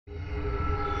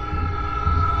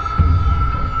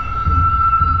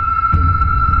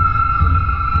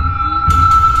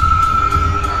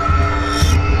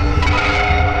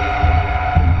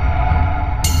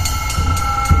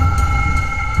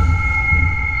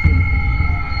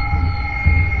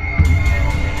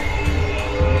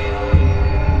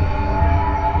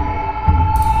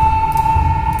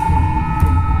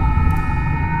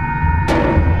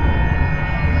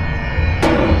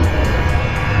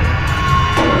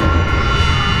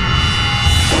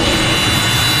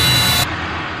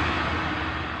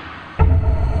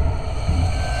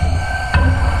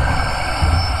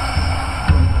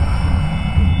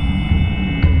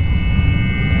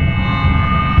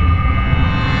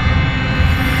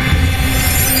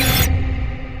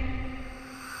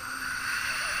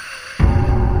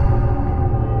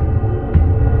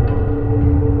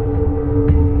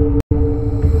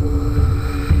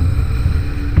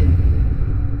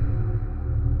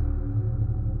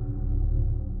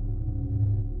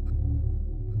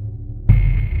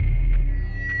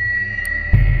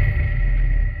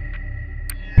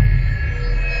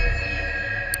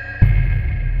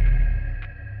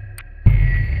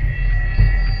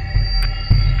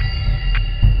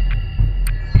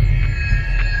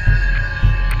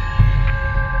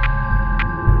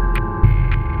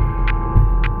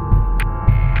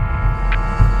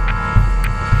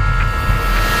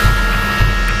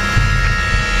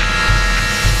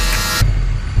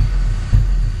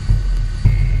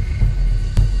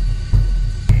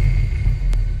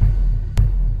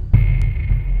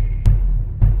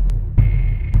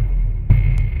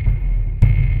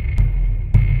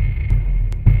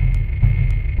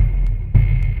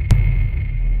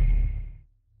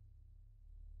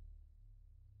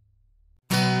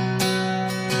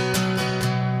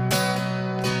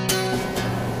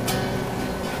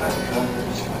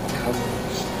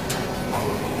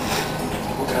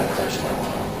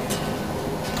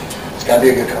Gotta be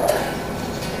a good car. I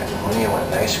got money, I want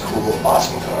a nice, cool,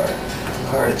 awesome car. A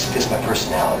car that fits my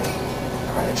personality. A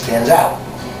car that stands out.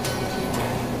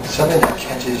 Something that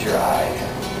catches your eye.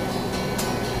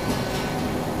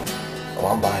 So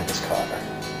I'm buying this car.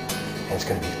 And it's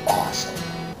gonna be awesome.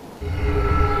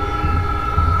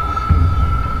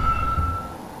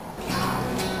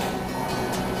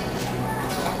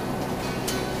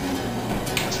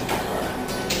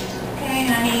 Hey,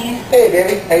 honey. Hey,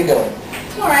 baby. How you doing?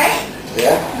 All right.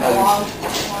 Yeah? Long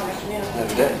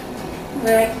How's your day?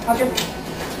 Right. How's your...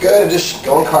 Good. I'm just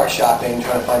going car shopping,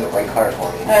 trying to find the right car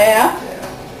for me. Oh, yeah? Yeah.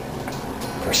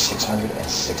 For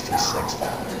 $666.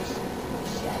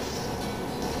 Yes.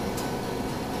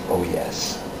 Oh,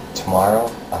 yes. Tomorrow,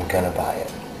 I'm gonna buy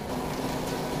it.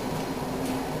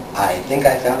 I think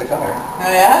I found the car.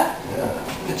 Oh, yeah?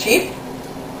 Yeah. Is it cheap?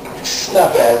 It's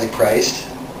not badly priced.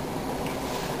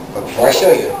 But before I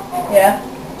show you, Yeah.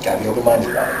 gotta be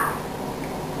open-minded about it.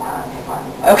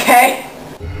 Okay.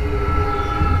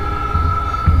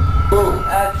 Ooh.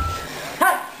 That's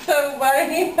so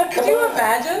funny. Could you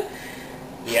imagine?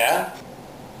 Yeah?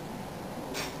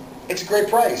 It's a great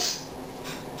price.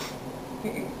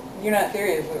 You're not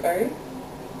serious, are you?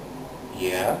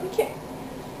 Yeah? You can't.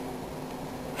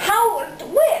 How?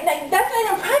 Wait, like, that's not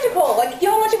even practical. Like, you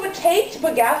know how much it would take to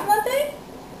put gas in that thing?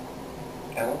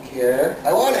 I don't care.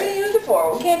 I What want are you it. use it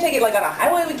for? We can't take it like on a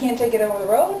highway. We can't take it over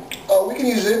the road. Oh, we can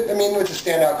use it. I mean, it's a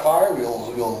standout car. We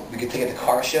can take it to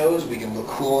car shows. We can look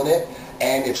cool in it.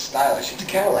 And it's stylish. It's a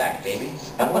Cadillac, baby.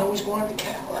 I've always wanted a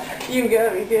Cadillac. You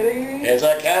gotta be kidding me. It's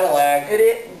a Cadillac.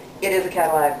 It is a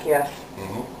Cadillac, yes.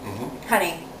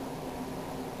 Honey,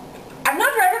 I'm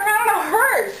not driving around in a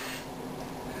hearse.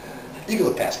 You can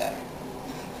look past that.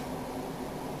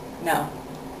 No.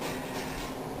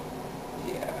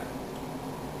 Yeah.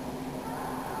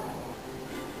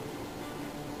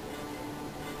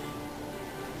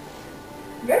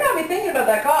 You're gonna be thinking about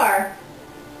that car.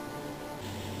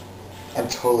 I'm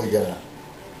totally gonna.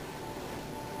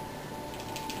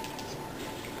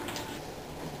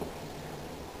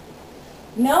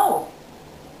 No.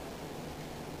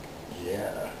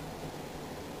 Yeah.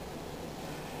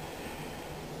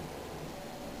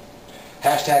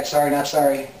 Hashtag sorry, not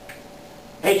sorry.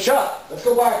 Hey, Chuck, let's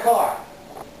go buy a car.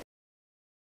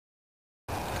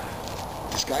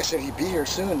 This guy said he'd be here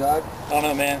soon, dog. I don't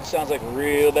know, man. Sounds like a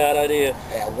real bad idea.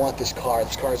 Hey, I want this car.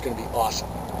 This car is going to be awesome.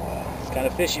 It's kind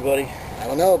of fishy, buddy. I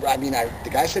don't know. I mean, the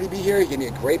guy said he'd be here. He gave me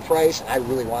a great price. I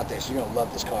really want this. You're going to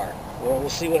love this car. Well, we'll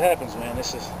see what happens, man.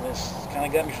 This kind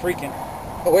of got me freaking.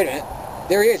 Oh, wait a minute.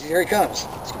 There he is. Here he comes.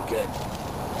 It's going to be good.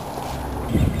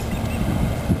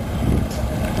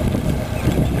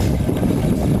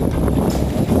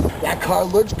 That car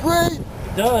looks great.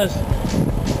 It does.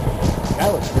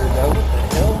 That looks weird, though. What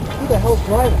the hell? Who the hell's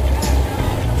driving?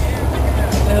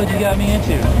 What the hell you got me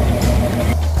into?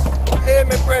 Hey,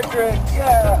 my brethren,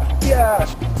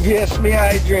 yes, me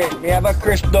hydrant. Me have a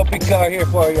crisp dopey car here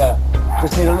for ya.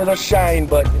 Just need a little shine,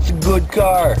 but it's a good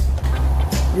car.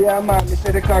 Yeah, man, me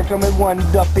say the car come with one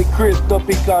dopey, crisp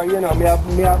dopey car, you know. Me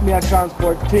have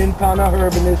transport 10 pound of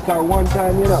herb in this car one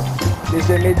time, you know. They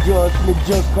say me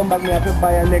just come back, me have to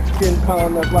buy a next 10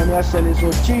 pound, that's why me I sell it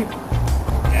so cheap.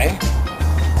 Okay.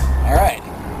 All right.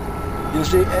 You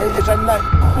see, it's a nice,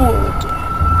 cool.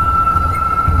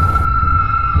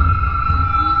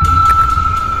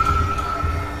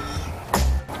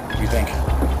 Think? I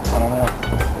don't know.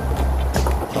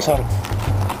 Let's have it.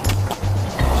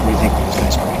 What do you think? This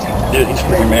guy's crazy. Dude, he's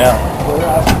freaking me out.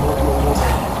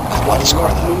 I want this car,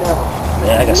 though.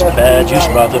 Man, I got some bad juice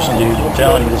about this one, dude. I'm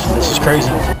telling you, this is crazy.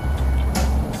 I'm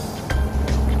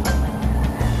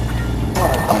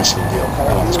going to see the deal. I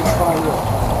want this car.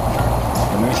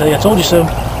 Let me tell you, I told you so. All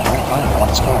right, fine. I want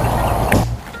this car.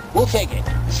 We'll take it.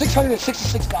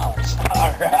 $666.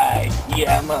 All right,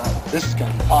 yeah, man. This is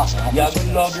going to be awesome. Yeah,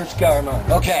 I love this car,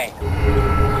 man. Okay.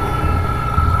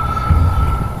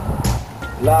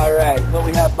 All right, what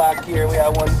we have back here, we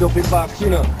have one dopey box, you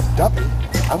know. Duppy?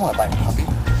 I want to buy a puppy.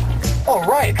 Oh,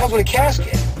 right. It comes with a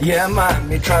casket. Yeah, man,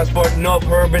 me transporting up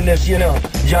herb in this, you know.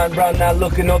 John Brown not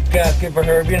looking up casket for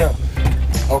herb, you know.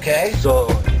 Okay. So,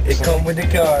 it come with the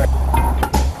car.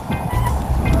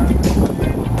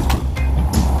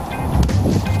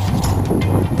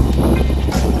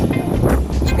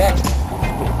 Next.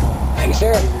 Thank you,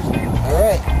 sir. All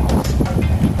right.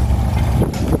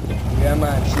 Yeah,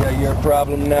 man, see your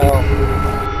problem now.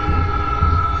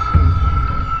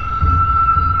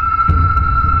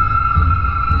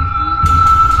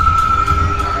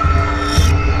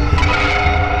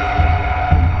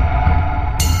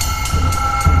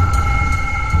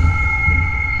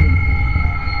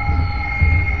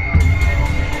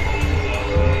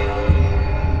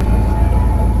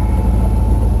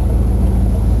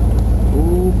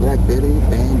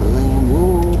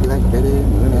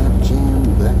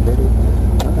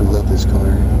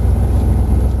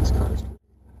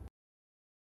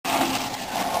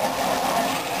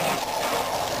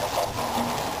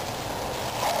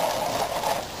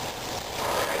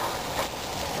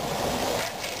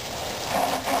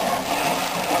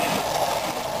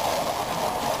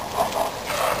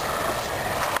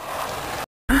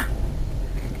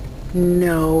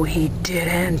 No, he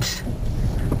didn't.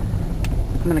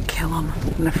 I'm gonna kill him.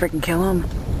 I'm gonna freaking kill him.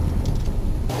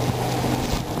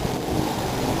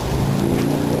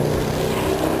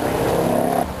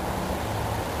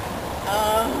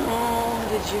 Oh,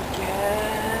 did you get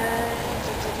it?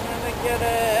 Did you really get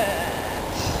it?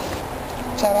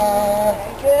 Ta-da!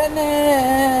 My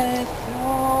goodness.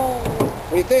 No.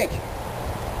 What do you think?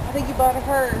 I think you bought a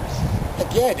Hearse.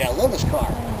 Heck yeah, I love this car.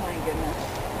 Oh my goodness.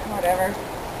 Whatever.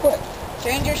 What?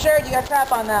 Change your shirt. You got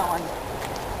crap on that one.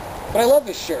 But I love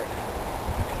this shirt.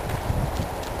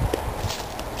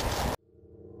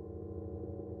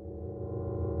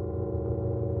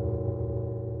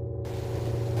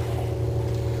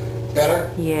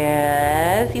 Better?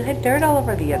 Yes, you had dirt all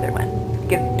over the other one.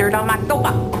 Get dirt on my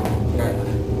sofa.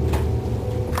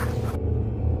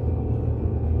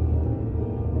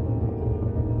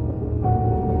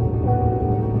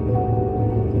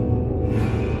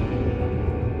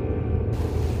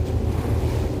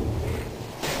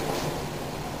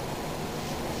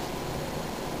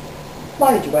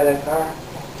 Why did you buy that car?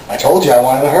 I told you I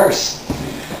wanted a hearse.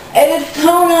 And it's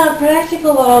so not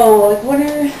practical though. Like, what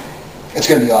are... It's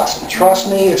going to be awesome. Trust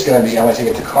me, it's going to be, I'm going to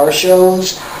take it to car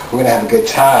shows. We're going to have a good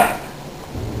time.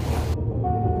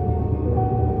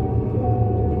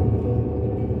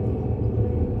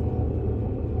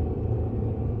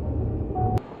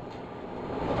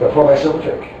 Gonna pour my silver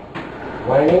drink.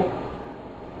 Whining.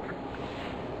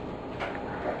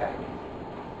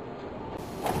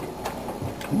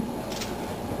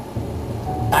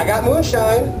 I got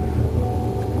moonshine.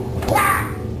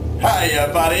 Hiya,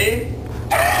 buddy.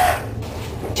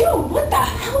 Dude, what the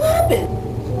hell happened?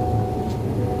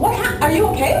 Are you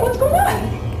okay? What's going on?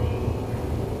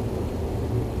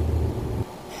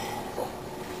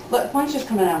 Look, why don't you just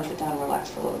come in and sit down and relax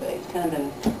for a little bit? You've kind of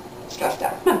been stressed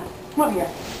out. Come over here.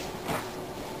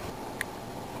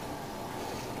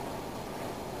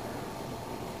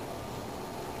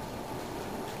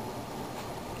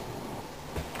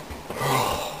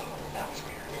 That was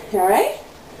weird. You alright?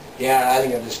 Yeah, I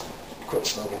think I just quit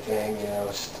smoking thing, you know,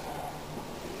 it's...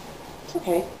 It's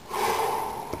okay.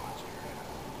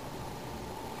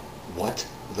 What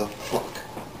the fuck?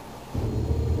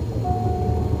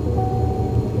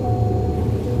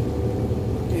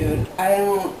 Dude, I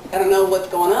don't know what's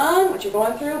going on, what you're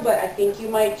going through, but I think you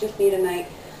might just need a night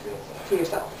to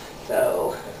yourself.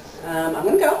 So, I'm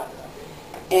gonna go,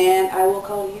 and I will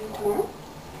call you tomorrow.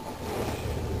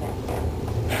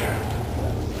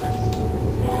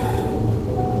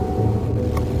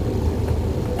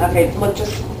 Okay, look,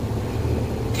 just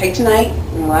take tonight,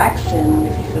 and relax, and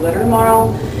if you feel better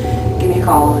tomorrow, give me a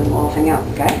call and we'll hang out,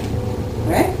 okay?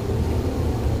 Alright?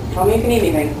 Tell me if you need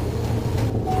anything.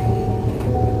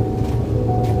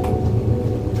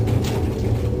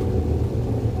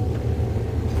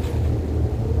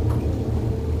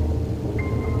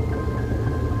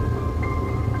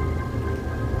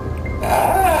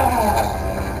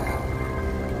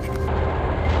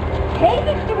 Take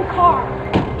this to the car.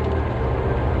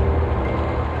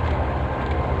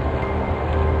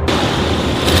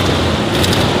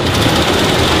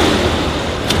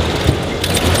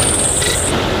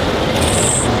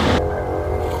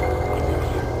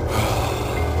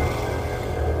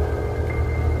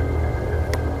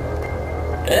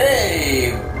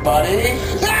 Hey, buddy.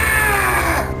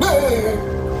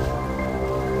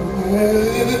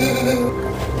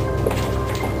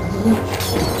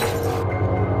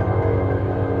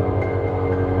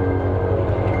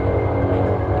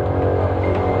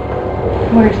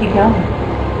 Where's he going?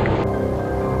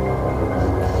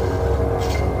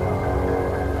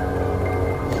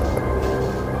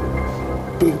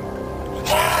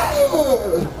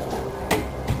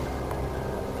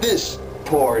 This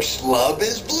poor schlub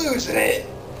is losing it.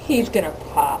 He's gonna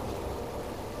pop.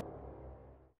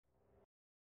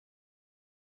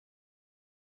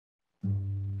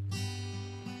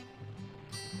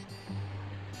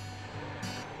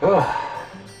 Oh.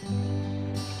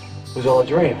 It was all a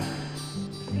dream.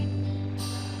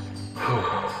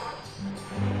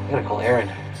 I gotta call Aaron.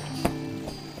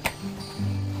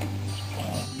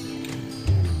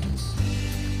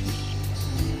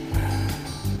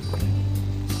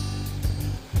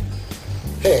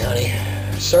 Hey, honey.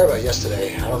 Sorry about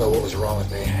yesterday. I don't know what was wrong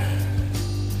with me.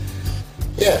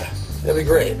 Yeah, that'd be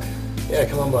great. Yeah,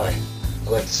 come on by. I'd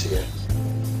like to see you.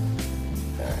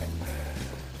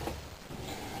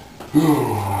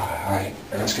 Alright,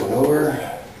 Aaron's coming over.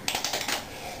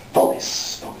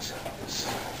 Focus, focus, focus.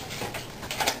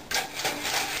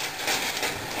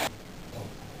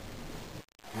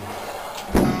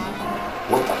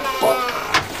 What the fuck?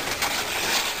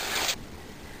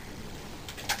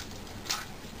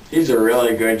 He's a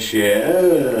really good shit.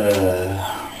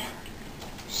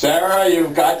 Sarah,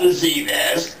 you've got to see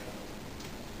this.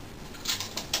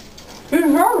 It's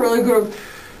not really good.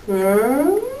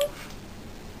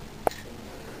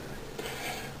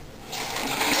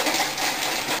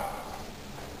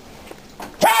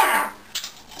 Ah!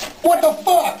 What the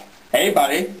fuck? Hey,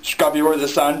 buddy. Scrubby where the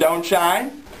sun don't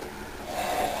shine?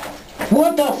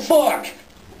 What the fuck?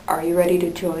 Are you ready to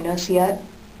join us yet?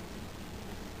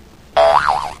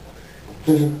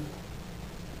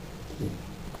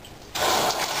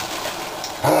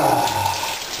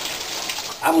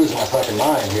 I'm losing my fucking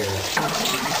mind here.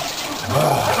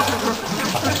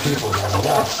 Fucking people are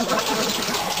nuts.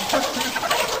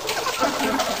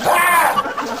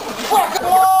 Fuck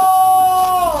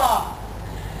off!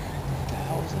 What the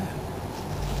hell is that?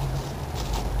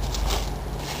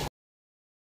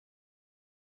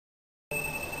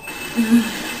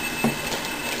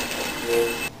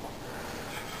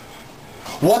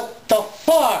 What the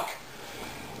fuck?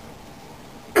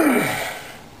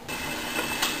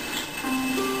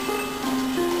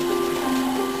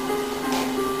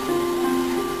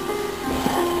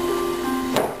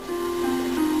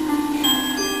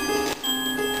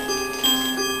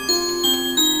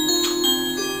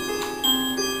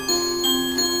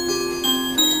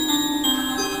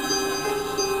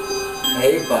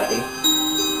 Hey, buddy.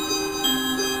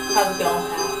 How's it going,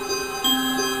 pal?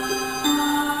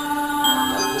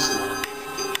 Not listening.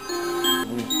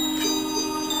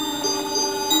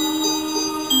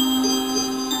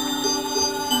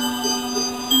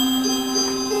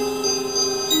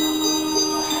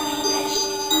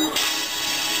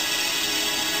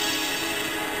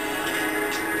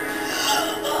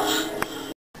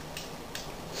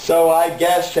 So I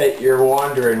guess that you're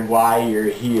wondering why you're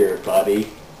here,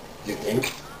 buddy. You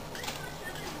think?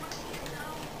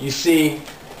 You see,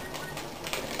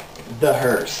 the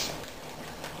Hearse.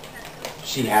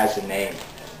 She has a name.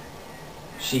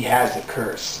 She has a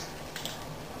curse.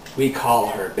 We call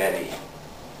her Betty.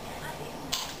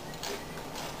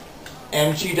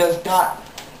 And she does not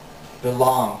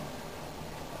belong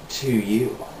to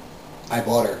you. I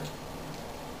bought her.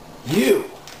 You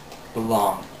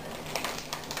belong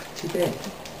to Betty.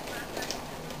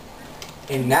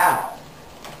 And now,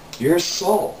 your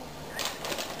soul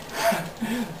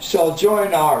shall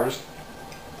join ours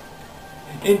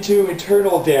into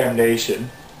eternal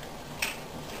damnation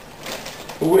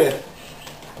with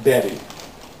Betty,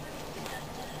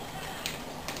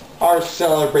 our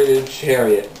celebrated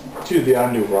chariot to the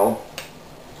underworld.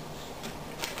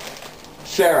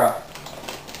 Sarah,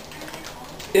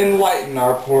 enlighten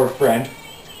our poor friend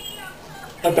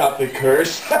about the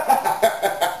curse.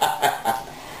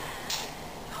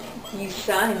 You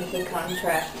signed the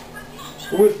contract.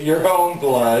 With your own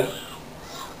blood.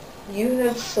 You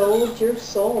have sold your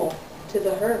soul to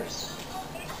the hearse.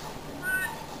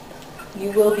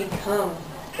 You will become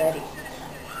Betty.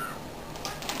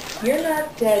 You're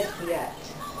not dead yet.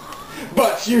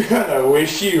 But you're gonna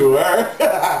wish you were.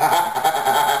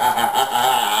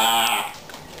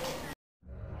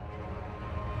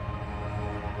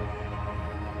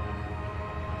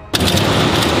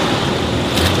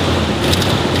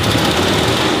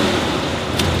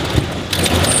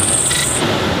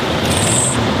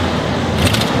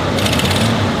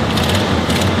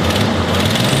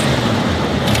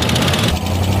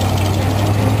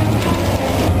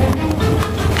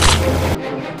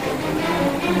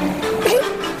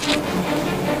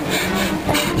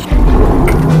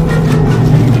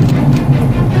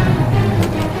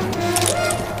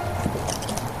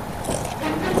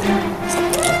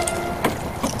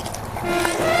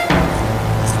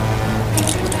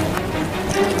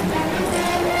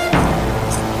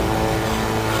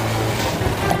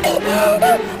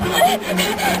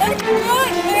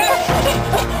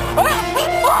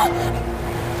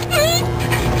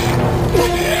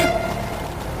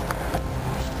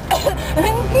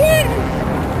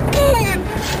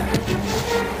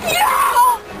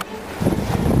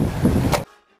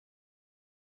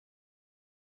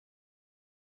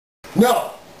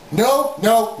 No! No!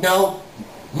 No! No!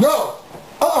 No!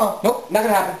 Nope, not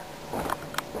gonna happen.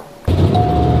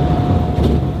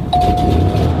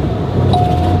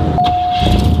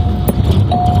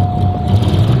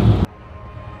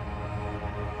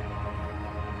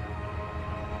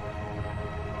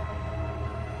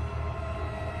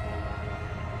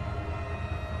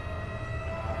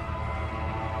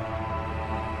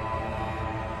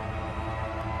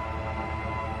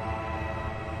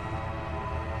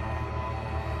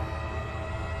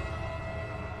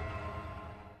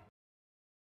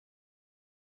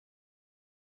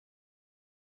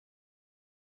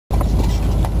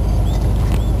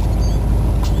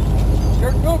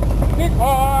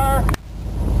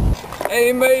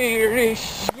 I'm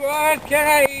Irish, what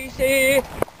can I say?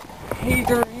 He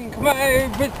drink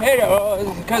my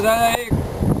potatoes, cause I like...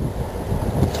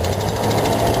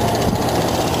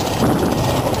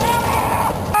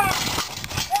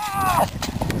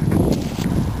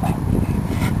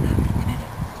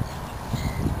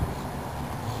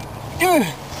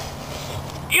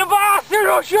 You bastard!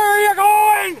 Oh, sure you're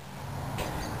going!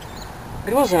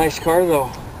 It was a nice car, though.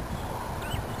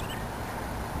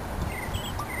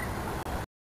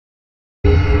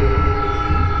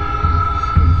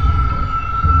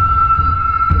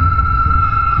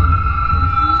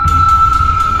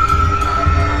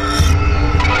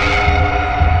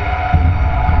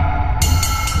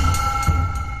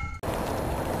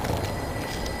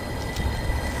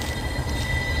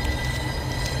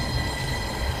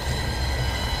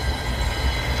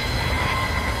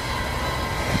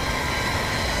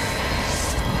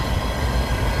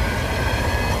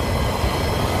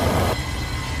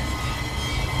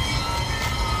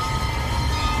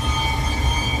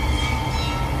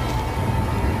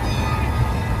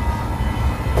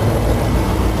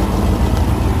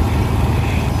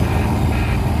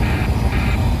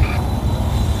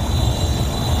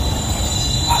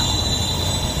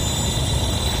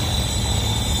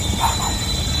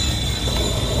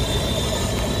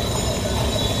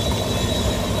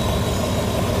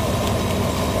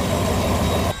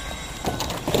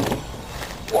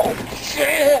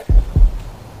 Shit!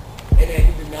 Hey man,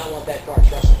 you do not want that car,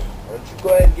 trust me. Why don't you go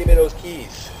ahead and give me those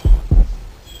keys?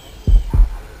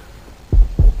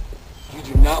 You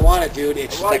do not want it, dude.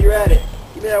 It's While you're at it,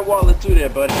 give me that wallet too there,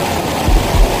 buddy.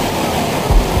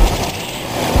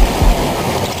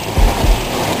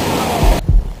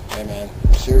 Hey man,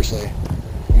 seriously,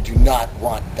 you do not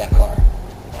want that car.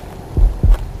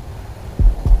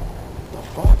 The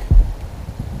fuck?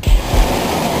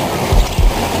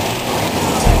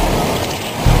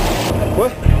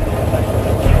 What?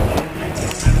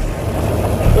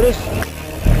 What is...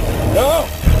 No!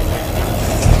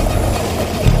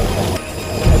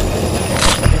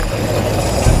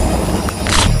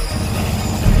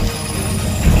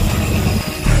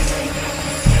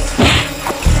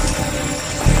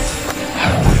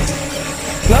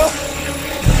 No!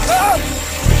 Ah!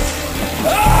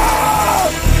 Ah!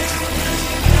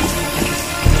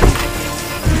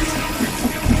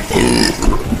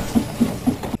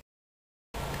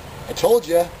 I told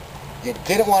you, you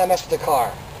didn't want to mess with the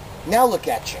car. Now look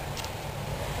at you.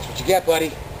 That's what you get,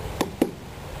 buddy. That's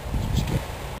what you get.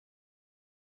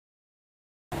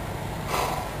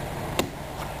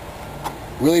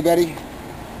 Really, Betty?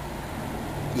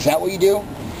 Is that what you do?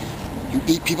 You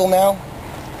eat people now?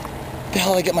 What the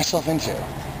hell did I get myself into?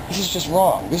 This is just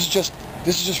wrong. This is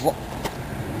just wrong.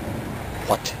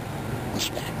 What?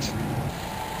 Respect.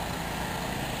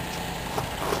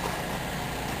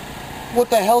 What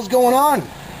the hell's going on?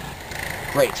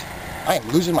 Great. I am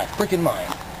losing my freaking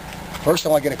mind. First I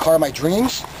want to get a car of my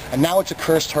dreams, and now it's a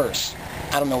cursed hearse.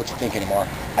 I don't know what to think anymore.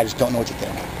 I just don't know what to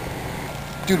think.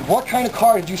 Dude, what kind of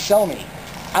car did you sell me?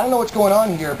 I don't know what's going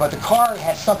on here, but the car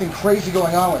has something crazy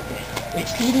going on with it.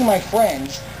 It's eating my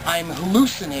friends. I'm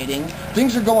hallucinating.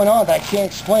 Things are going on that I can't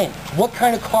explain. What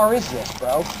kind of car is this,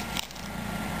 bro?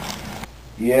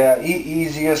 Yeah,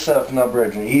 easy yourself now,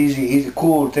 brethren. Easy,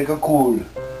 cool, take a cool.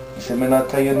 Say me not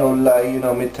tell you no lie, you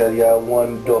know, me tell you I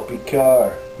one dopey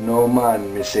car. No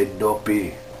man, me say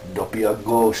dopey. Dopey a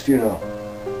ghost, you know.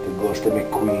 The ghost of me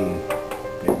queen,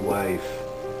 me wife.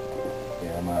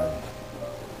 Yeah, man.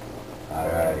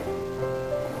 Alright.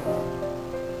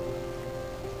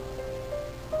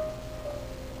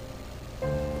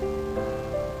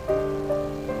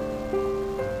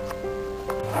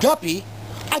 Duppy?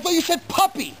 I thought you said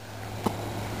puppy!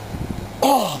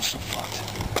 Oh, I'm so fucked.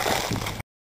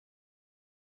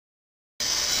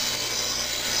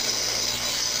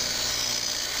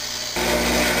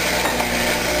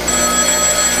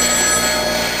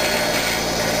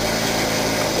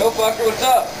 Yo, fucker, what's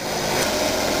up?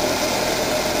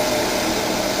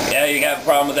 Yeah, you got a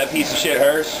problem with that piece of shit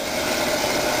Hearse?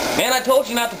 Man, I told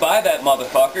you not to buy that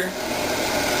motherfucker.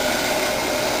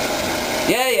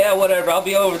 Yeah, whatever. I'll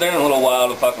be over there in a little while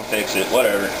to fucking fix it.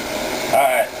 Whatever.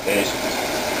 Alright, peace.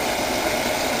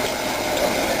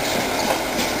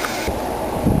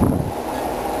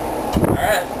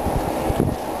 Alright.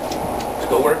 Let's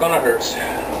go work on a Hearse.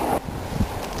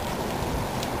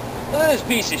 Look at this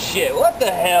piece of shit. What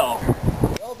the hell?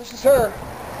 Well, this is her.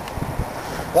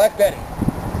 Black Betty.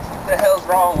 What the hell's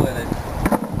wrong with it?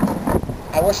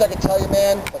 I wish I could tell you,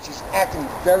 man, but she's acting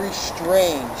very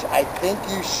strange. I think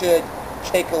you should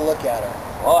take a look at her.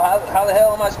 Well, how the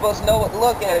hell am I supposed to know what to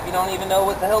look at if you don't even know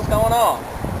what the hell's going on?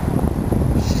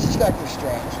 She's just She's acting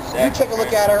strange. You take a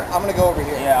look at her. I'm gonna go over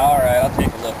here. Yeah, alright, I'll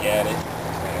take a look at it.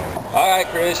 Alright,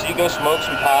 Chris, you go smoke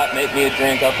some pot, make me a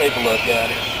drink, I'll take a look at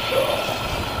it.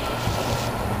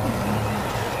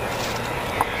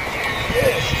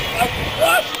 Yes, I can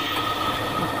trust you.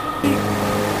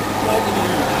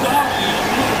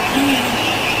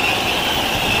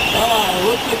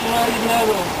 Looks like mighty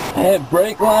metal. I had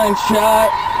brake line shot.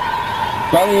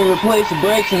 Probably need to replace the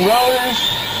brakes and rotors.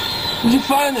 Where'd you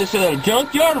find this at a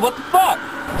junkyard? What the fuck?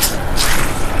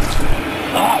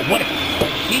 Ah, what a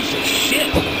piece of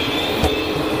shit.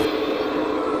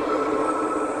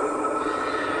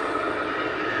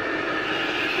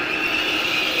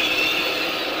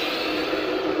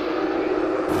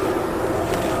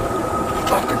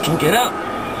 Fuck, I can't get up.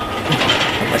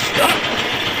 I'm stuck.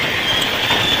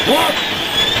 What?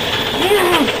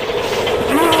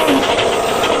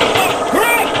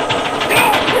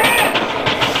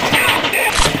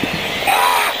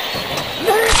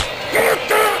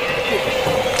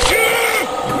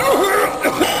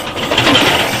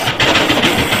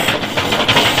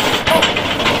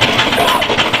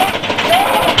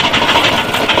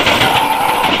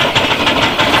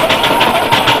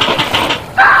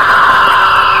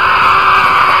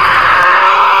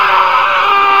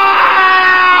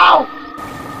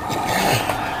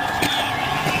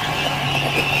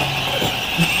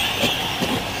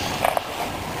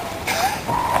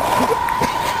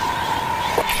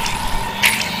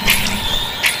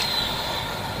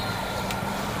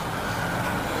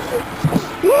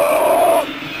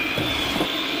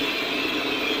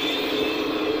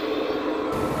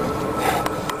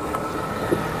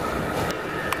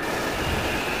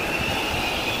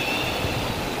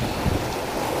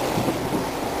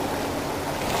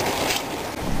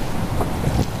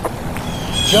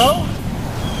 Joe?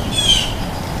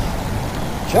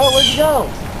 Joe, where'd you go?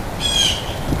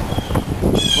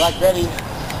 Black Betty. Did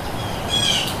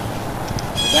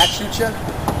that shoot you?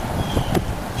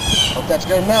 Hope that's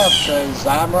good enough, because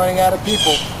I'm running out of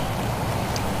people.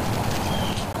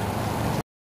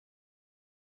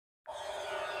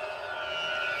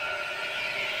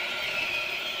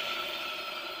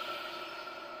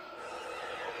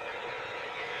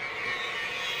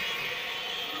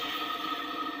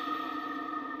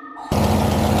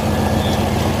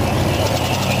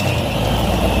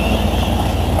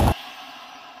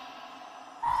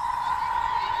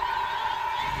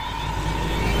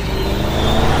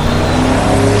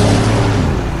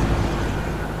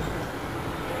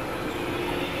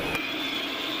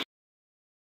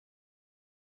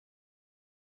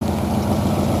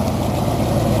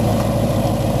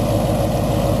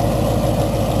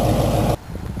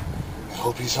 I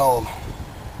hope he's home.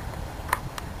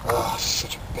 Oh,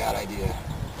 such a bad idea.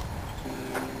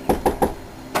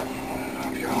 I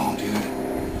hope you're home, dude.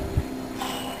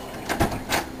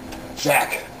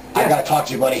 Zach, I gotta talk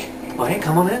to you, buddy. Oh, hey,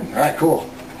 come on in. All right, cool.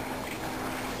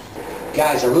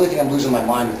 Guys, I really think I'm losing my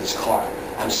mind with this car.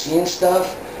 I'm seeing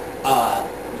stuff.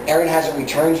 Aaron hasn't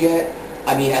returned yet.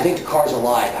 I mean, I think the car's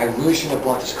alive. I really shouldn't have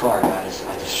bought this car, guys.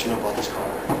 I just shouldn't have bought this car.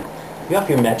 You off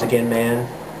your meds again, man?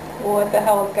 What the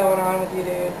hell is going on with you,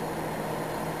 dude?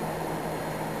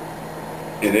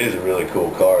 It is a really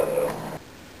cool car, though.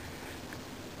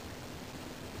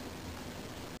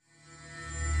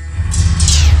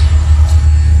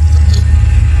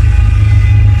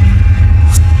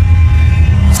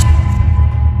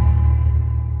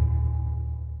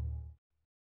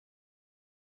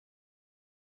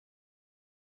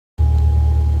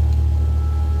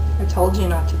 I told you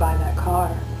not to buy that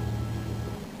car.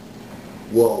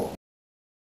 Whoa.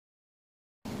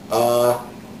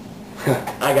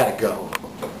 I gotta go.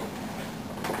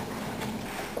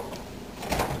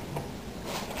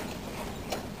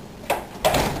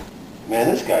 Man,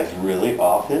 this guy's really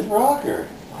off his rocker.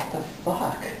 What the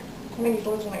fuck? I think he's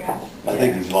losing it, guys. I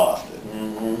think he's lost it.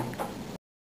 Mm-hmm.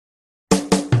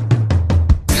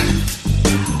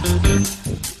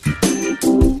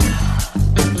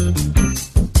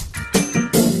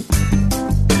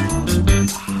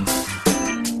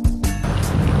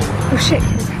 Oh shit.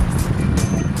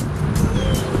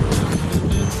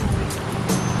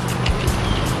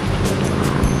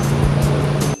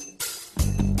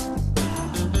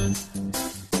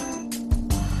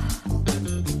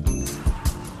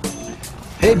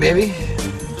 Hey, baby.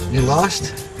 You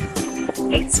lost?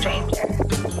 Hey, stranger.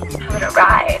 Having a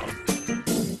ride.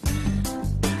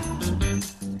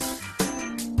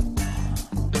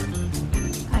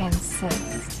 I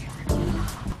insist.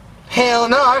 Hell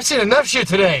no, I've seen enough shit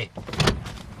today.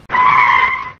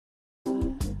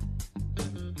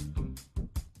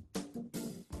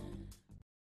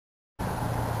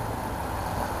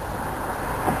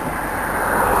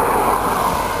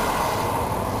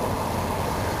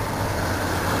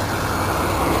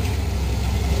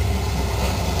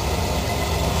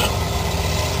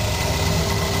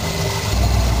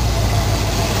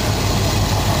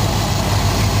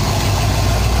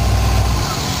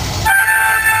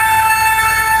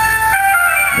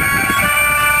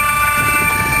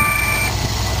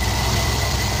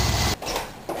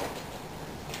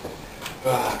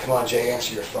 on, Jay,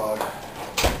 answer your phone.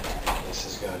 This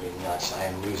is gonna be nuts. I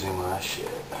am losing my shit.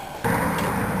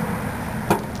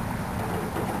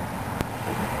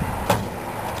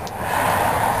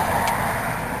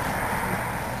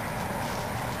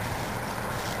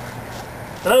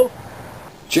 Hello?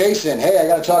 Jason, hey, I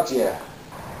gotta talk to you.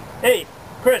 Hey,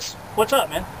 Chris, what's up,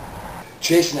 man?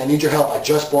 Jason, I need your help. I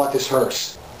just bought this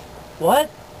hearse. What?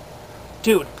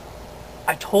 Dude,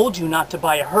 I told you not to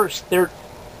buy a hearse.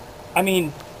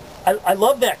 I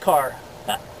love that car.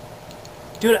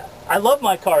 Dude, I love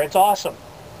my car. It's awesome.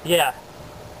 Yeah.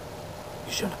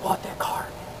 You shouldn't have bought that car.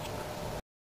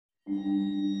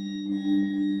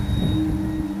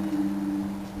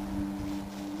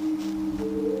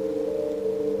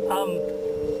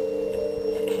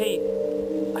 Hey,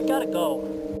 I gotta go.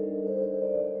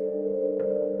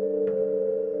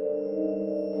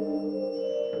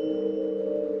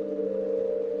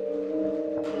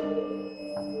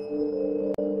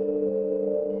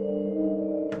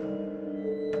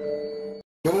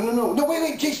 No,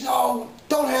 wait, Jason, no,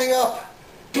 don't hang up.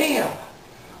 Damn,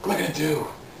 what am I gonna do?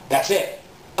 That's it.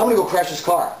 I'm gonna go crash this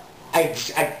car. I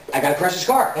gotta crash this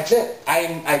car. That's it.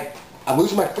 I'm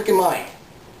losing my freaking mind.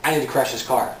 I need to crash this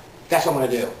car. That's what I'm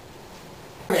gonna do.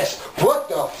 Miss, what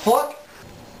the fuck?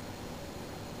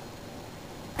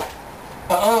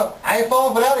 I ain't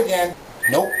falling for that again.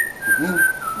 Nope.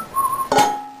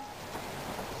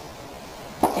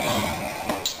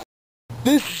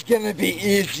 This is gonna be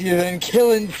easier than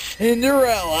killing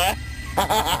Cinderella.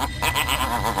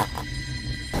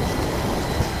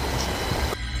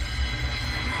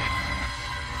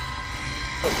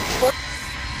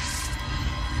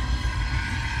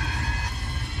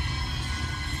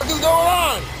 What's going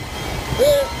on?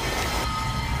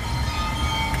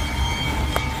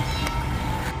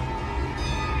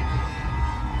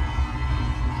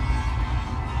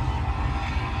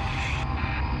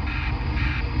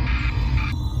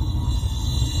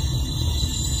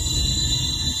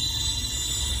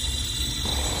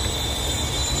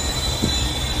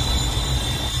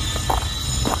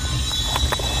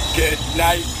 Good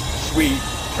night, sweet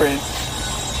prince.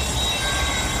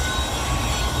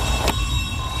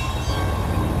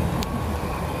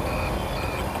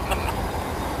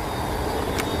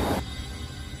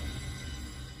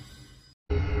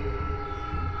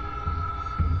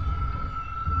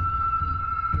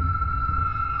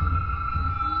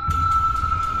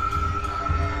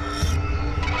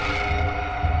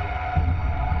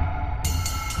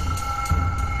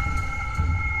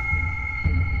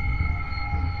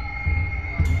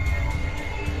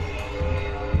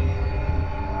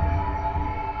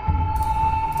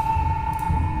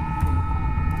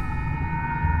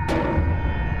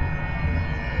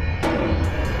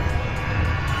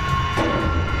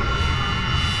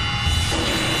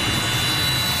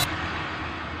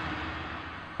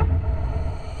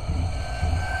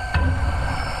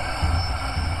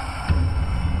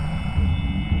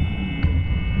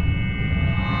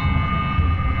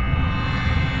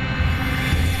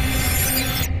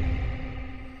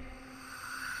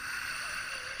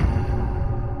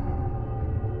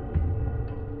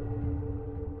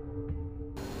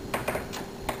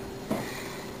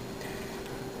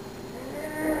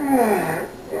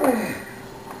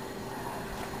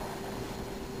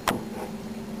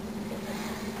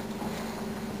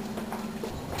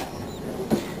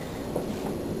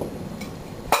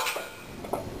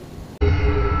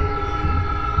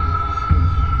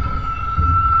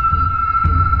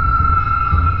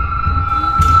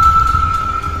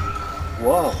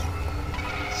 Whoa.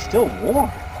 Still warm.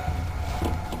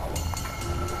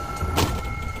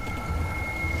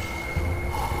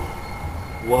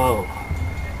 Whoa.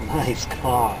 Nice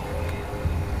car.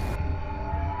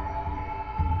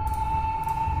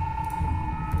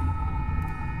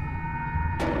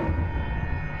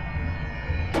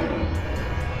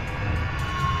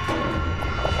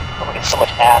 I'm gonna get so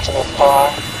much ass in this car.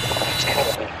 It's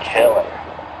gonna be killer.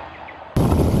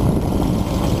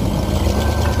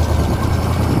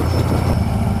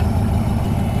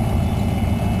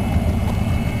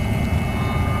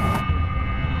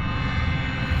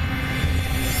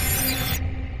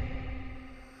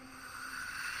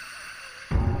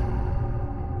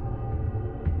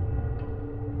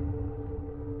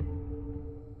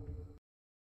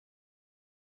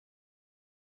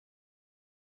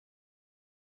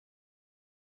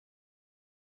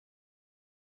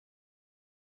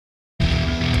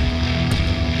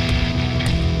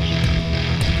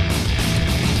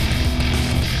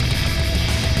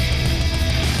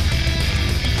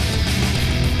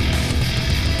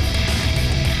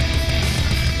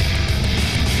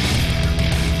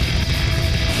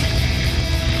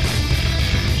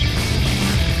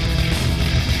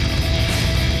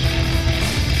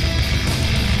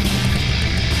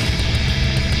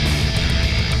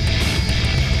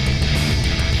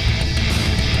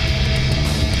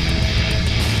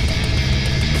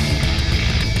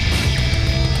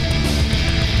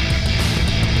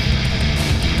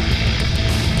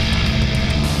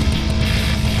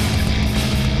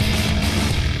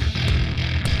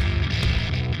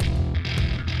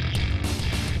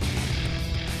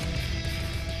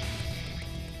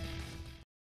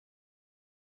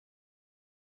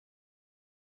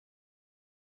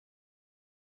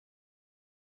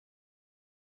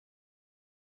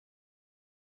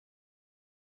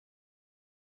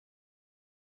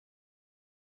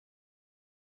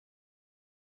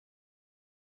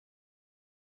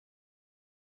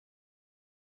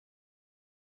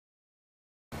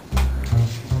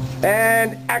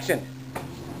 And action.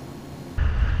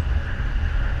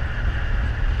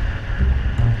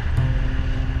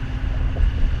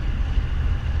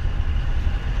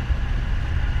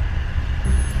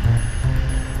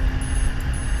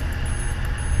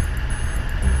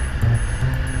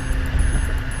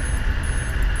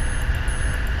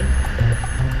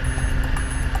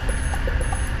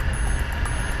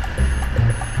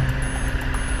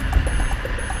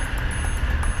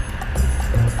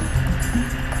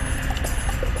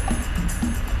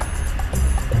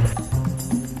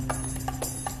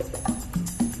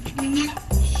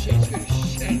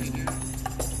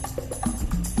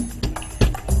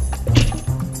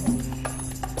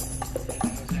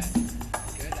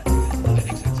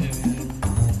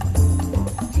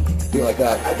 Feel like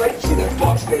that. I'd like to see that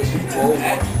box station roll.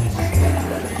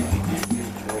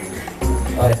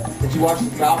 Did you watch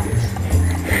the Falcons?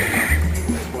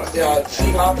 Yeah,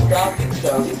 Seahawks Falcons.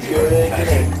 That was a good game.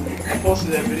 I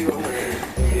posted that video over there.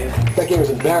 That game was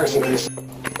embarrassing.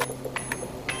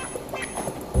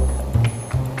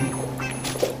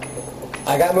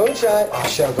 I got moonshine. Oh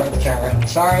shit, I'm going to the camera.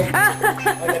 Sorry. I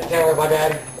got the camera, my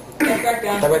bad. Back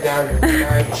down. I went down.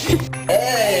 Sorry.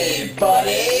 Hey,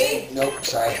 buddy. Nope,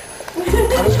 sorry.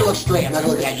 I'm just gonna look straight. I'm not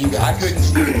gonna look at you guys. I couldn't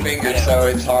see the finger, so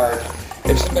it's hard.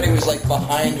 If somebody was like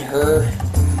behind her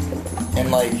and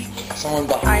like someone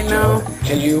behind know. her,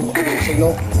 Can you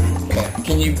signal? Okay.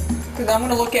 can you? Because I'm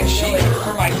going to look at Billy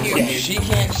for my Yeah, cue. she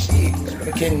can't see.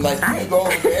 Can like you go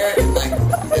over there and like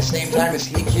at the same time as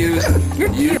he cues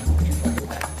you?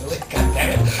 God damn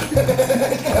it.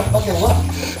 I fucking look.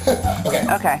 Okay.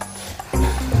 Okay.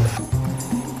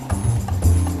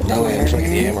 Now I am looking at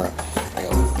the camera.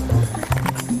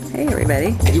 Hey, everybody.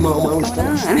 I do my own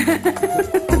stunts.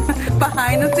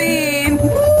 Behind the scenes.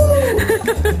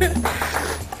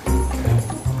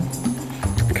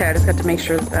 Okay, I just got to make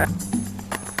sure that...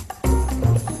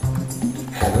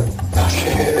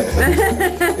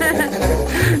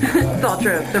 It's all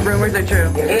true. The rumors are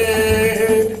true.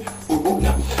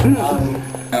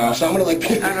 So I'm gonna like.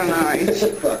 I don't know.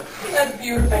 That's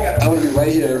beautiful. I'm gonna be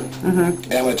right here, and I'm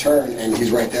gonna turn, and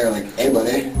he's right there, like, hey,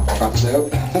 buddy, drop us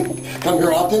out. Come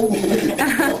here often,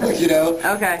 you know.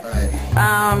 Okay. All right.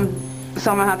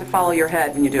 So I'm gonna have to follow your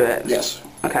head when you do it. Yes.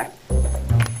 Okay.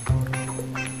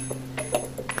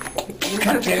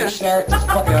 God damn it, stare at those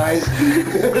fucking eyes.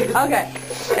 Okay.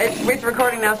 It's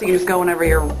recording now, so you can just go whenever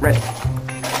you're ready.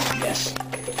 Yes.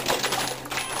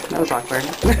 That was awkward.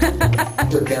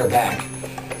 You're bareback.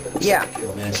 Yeah.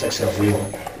 Yo, man, sex self real.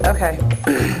 Okay.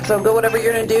 So go whatever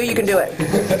you're gonna do, you can do it.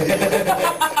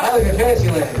 I live in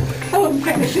Fantasyland.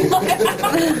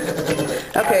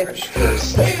 Okay.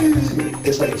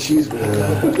 It's like a cheese whiz.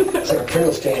 It's like a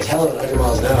Pringles can. It's hell at 100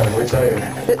 miles an hour, let me tell you.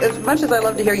 As much as I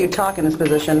love to hear you talk in this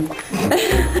position.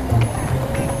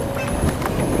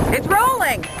 It's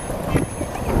rolling!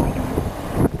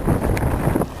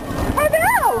 I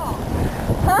know!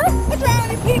 Huh? What's wrong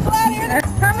with these people out here?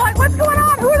 I'm like, what's going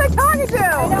on? Who are they talking to? I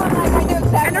know, I'm like, I know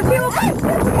exactly. And there's people...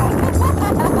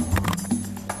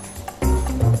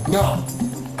 No.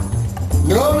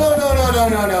 No, no, no, no, no,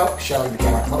 no, no. Shelly, the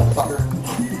camera, motherfucker.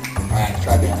 Alright,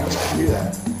 try again. I was going to do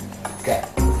that. Okay.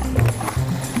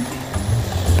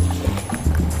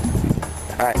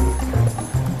 Alright.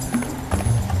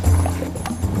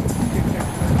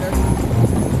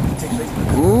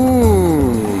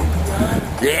 Mmm.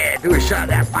 Yeah, do a shot of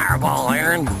that fireball,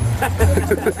 Aaron.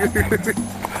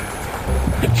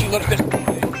 She looked at.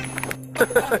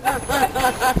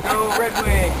 Oh, Red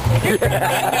Wing.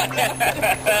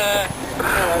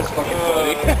 That's fucking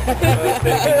funny.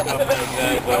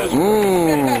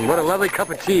 Mmm, what a lovely cup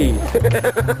of tea.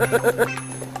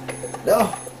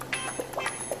 No.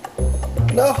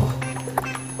 No.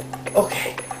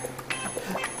 Okay.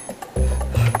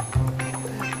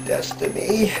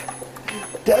 Destiny.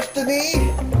 Destiny.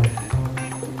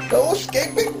 No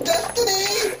escaping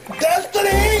destiny.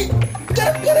 Destiny.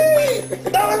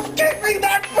 Destiny. No escaping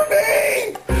that for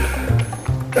me.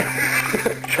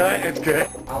 It's good.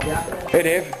 Hey,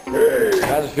 Dave.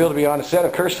 How's it feel to be on the set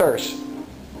of Hearse?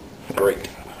 Great.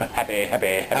 Happy.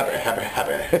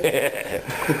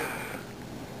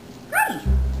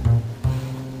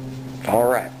 All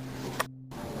right.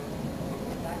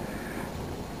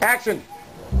 Action.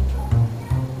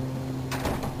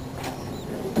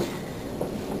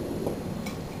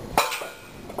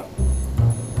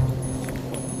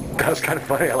 That was kind of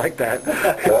funny. I like that.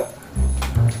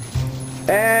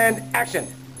 And action.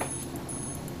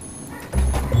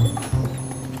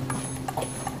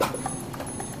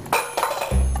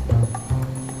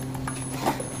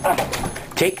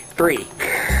 Take 3.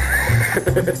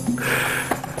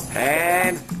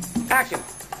 And action.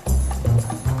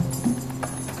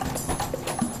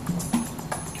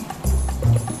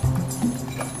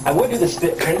 I would do the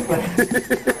spit trick, but...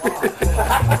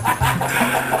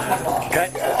 Cut.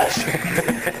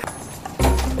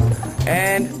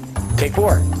 And take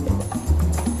 4.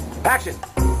 Action.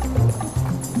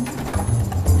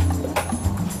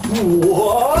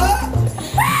 What?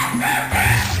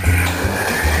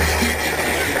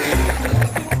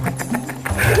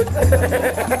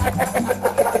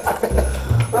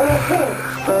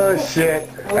 Oh shit.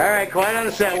 Alright, quiet on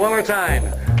the set. One more time.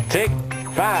 Take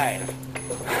 5.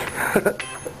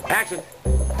 Action.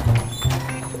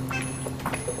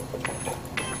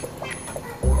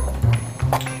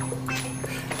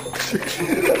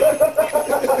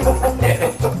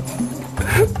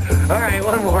 Alright,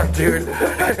 one more, dude.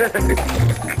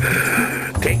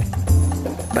 Take,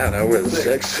 I don't know, where's the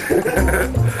 6?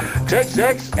 Take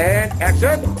 6 and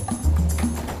action.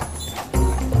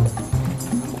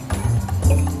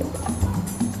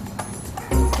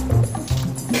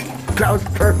 That was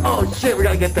perfect. Oh shit, we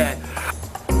gotta get that.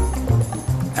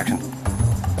 Action.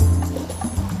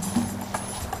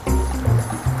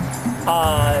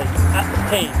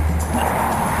 Hey,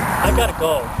 I gotta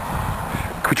go.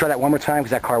 Can we try that one more time? Because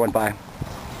that car went by.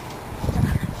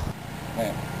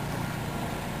 Man.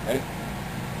 Ready?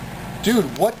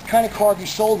 Dude, what kind of car have you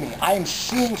sold me? I am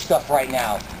seeing stuff right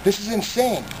now. This is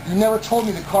insane. You never told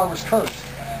me the car was cursed.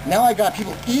 Now I got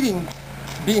people being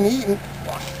eaten.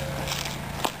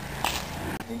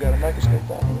 You got a microscope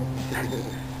on.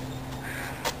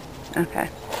 Okay.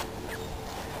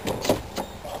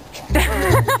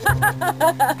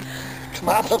 Come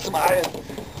on, put some iron.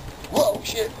 Whoa,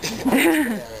 shit.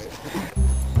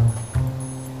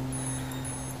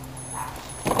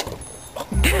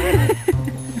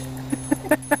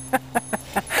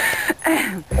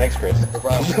 Thanks, Chris. No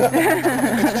problem.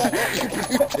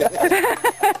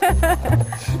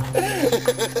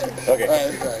 Okay. All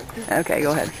right. Okay,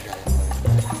 go ahead.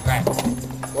 Right.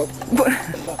 Well,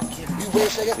 you wait a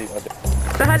second.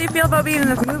 So how do you feel about being in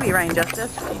this movie, Ryan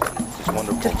Justice? It's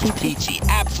wonderful. Just keep peachy.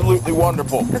 Absolutely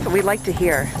wonderful. That's what we like to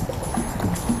hear.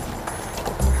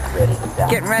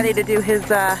 Getting ready to do his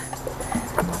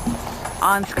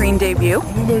on-screen debut.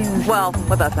 Well,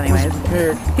 with us anyways.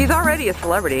 He's already a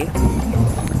celebrity.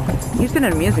 He's been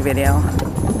in a music video.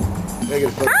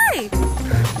 Hi!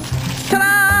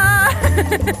 Ta-da!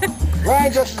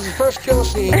 Ryan Justice's first kill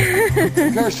scene.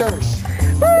 Hearse.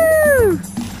 Woo!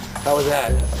 How was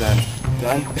that?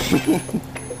 Done?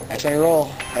 That's how you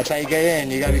roll. That's how you get in.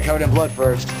 You gotta be covered in blood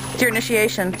first. It's your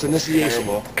initiation. It's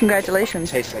initiation. Congratulations.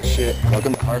 Tastes like shit.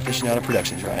 Welcome to Hearse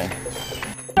Productions, Ryan.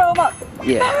 Throw him up.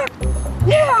 Yeah.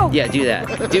 Yeah! Yeah, do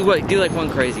that. Do like one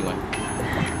crazy one.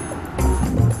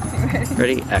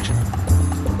 Ready? Action.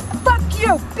 Fuck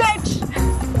you, bitch!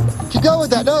 Keep going with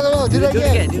that. No. Do that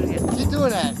again. Do it again. Keep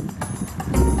doing that.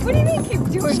 What do you mean keep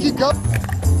doing Just keep going.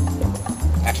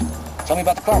 Action. Tell me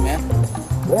about the car, man.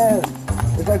 Well,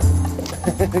 it's like...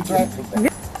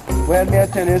 Well, me I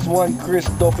tell you, it's one Chris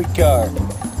dopey car.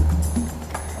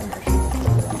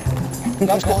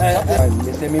 That's cool.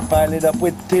 They say me pile it up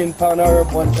with 10 pound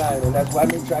herb one time, and that's why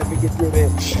me try to get rid of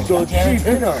it. So cheap,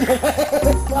 you know.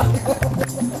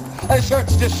 That's what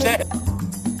you just said.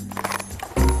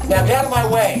 Now get out of my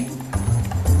way.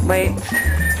 Wait.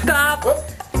 Stop.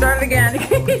 Start it again.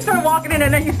 You start walking in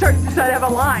and then you start to have a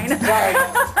line. Sorry.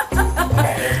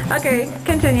 Okay,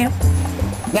 continue.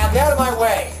 Now get out of my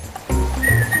way.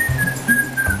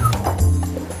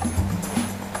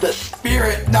 The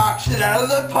spirit knocks it out of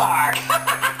the park.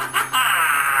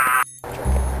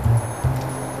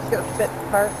 Just gonna spit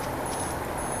first.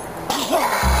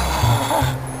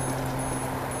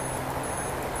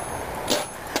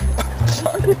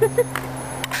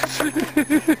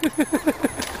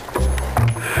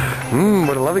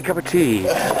 What a lovely cup of tea.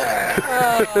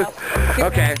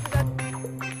 Okay.